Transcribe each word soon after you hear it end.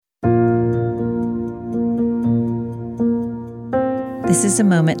This is a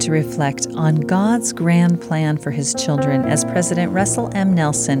moment to reflect on God's grand plan for His children as President Russell M.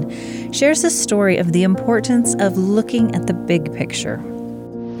 Nelson shares a story of the importance of looking at the big picture.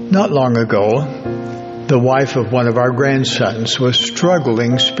 Not long ago, the wife of one of our grandsons was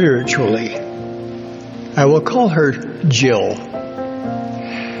struggling spiritually. I will call her Jill.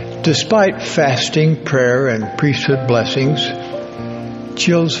 Despite fasting, prayer, and priesthood blessings,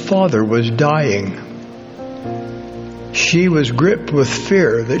 Jill's father was dying. She was gripped with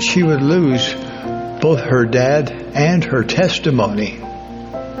fear that she would lose both her dad and her testimony.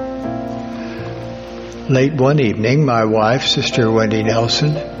 Late one evening, my wife, Sister Wendy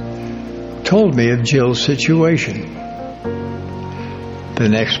Nelson, told me of Jill's situation. The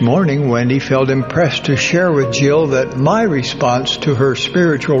next morning, Wendy felt impressed to share with Jill that my response to her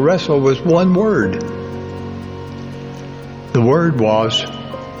spiritual wrestle was one word. The word was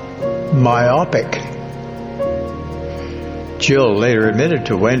myopic. Jill later admitted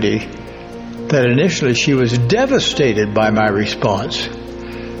to Wendy that initially she was devastated by my response.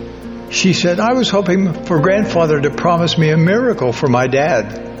 She said, "I was hoping for Grandfather to promise me a miracle for my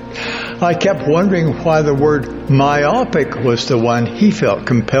dad. I kept wondering why the word myopic was the one he felt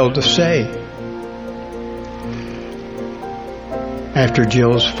compelled to say." After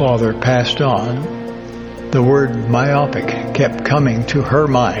Jill's father passed on, the word myopic kept coming to her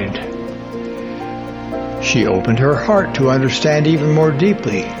mind. She opened her heart to understand even more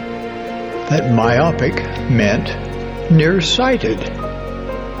deeply that myopic meant nearsighted.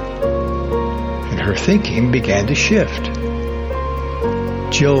 And her thinking began to shift.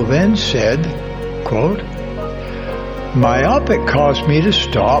 Jill then said, quote, "Myopic caused me to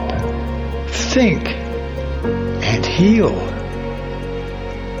stop, think, and heal.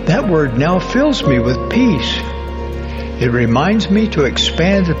 That word now fills me with peace. It reminds me to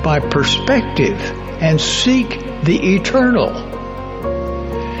expand my perspective and seek the eternal.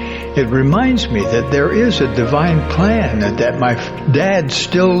 It reminds me that there is a divine plan and that my dad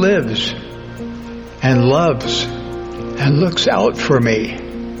still lives and loves and looks out for me.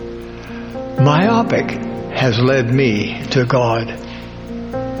 Myopic has led me to God."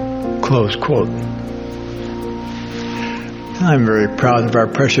 Close quote. I'm very proud of our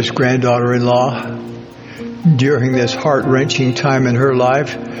precious granddaughter-in-law. During this heart-wrenching time in her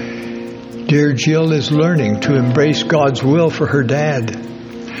life, dear Jill is learning to embrace God's will for her dad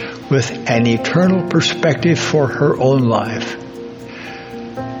with an eternal perspective for her own life.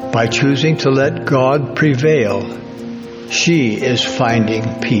 By choosing to let God prevail, she is finding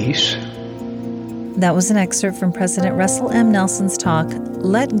peace. That was an excerpt from President Russell M. Nelson's talk,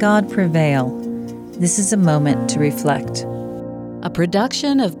 Let God Prevail. This is a moment to reflect. A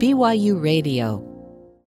production of BYU Radio.